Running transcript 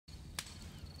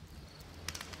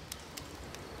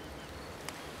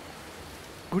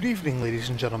Good evening, ladies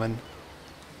and gentlemen.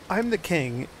 I'm the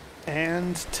King,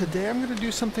 and today I'm going to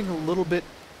do something a little bit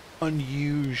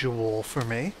unusual for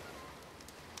me.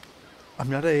 I'm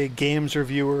not a games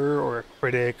reviewer or a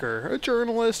critic or a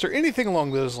journalist or anything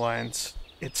along those lines.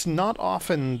 It's not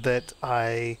often that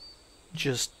I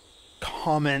just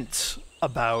comment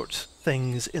about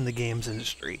things in the games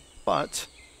industry, but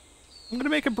I'm going to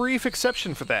make a brief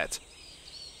exception for that.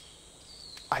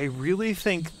 I really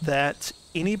think that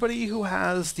anybody who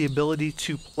has the ability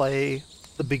to play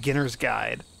the beginner's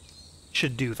guide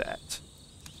should do that.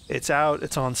 It's out,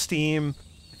 it's on Steam.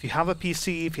 If you have a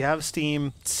PC, if you have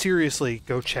Steam, seriously,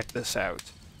 go check this out.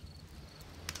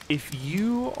 If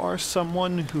you are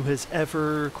someone who has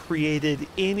ever created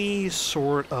any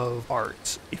sort of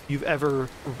art, if you've ever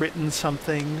written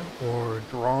something, or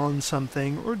drawn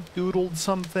something, or doodled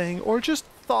something, or just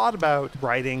thought about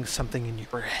writing something in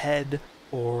your head,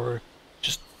 or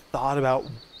just thought about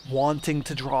wanting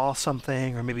to draw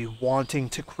something, or maybe wanting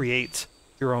to create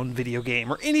your own video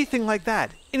game, or anything like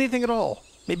that, anything at all.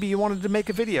 Maybe you wanted to make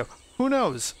a video, who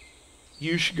knows?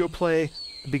 You should go play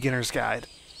The Beginner's Guide.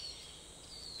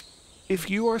 If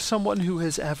you are someone who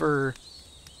has ever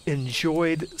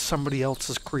enjoyed somebody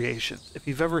else's creation, if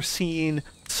you've ever seen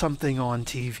something on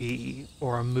TV,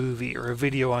 or a movie, or a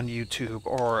video on YouTube,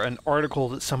 or an article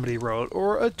that somebody wrote,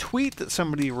 or a tweet that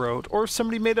somebody wrote, or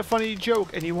somebody made a funny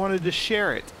joke and you wanted to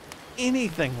share it,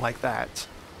 anything like that,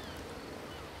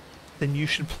 then you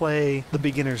should play The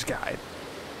Beginner's Guide.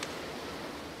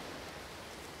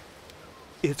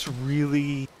 It's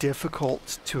really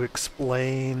difficult to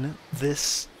explain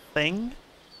this thing,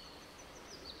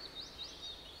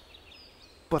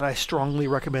 but I strongly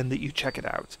recommend that you check it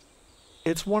out.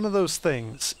 It's one of those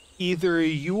things. Either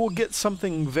you will get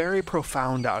something very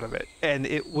profound out of it, and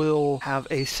it will have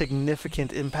a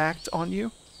significant impact on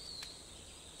you,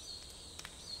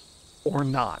 or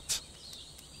not.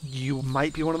 You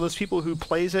might be one of those people who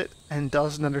plays it and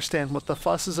doesn't understand what the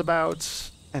fuss is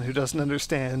about, and who doesn't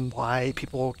understand why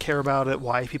people care about it,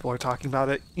 why people are talking about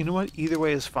it. You know what? Either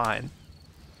way is fine.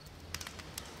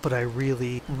 But I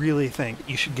really, really think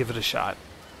you should give it a shot.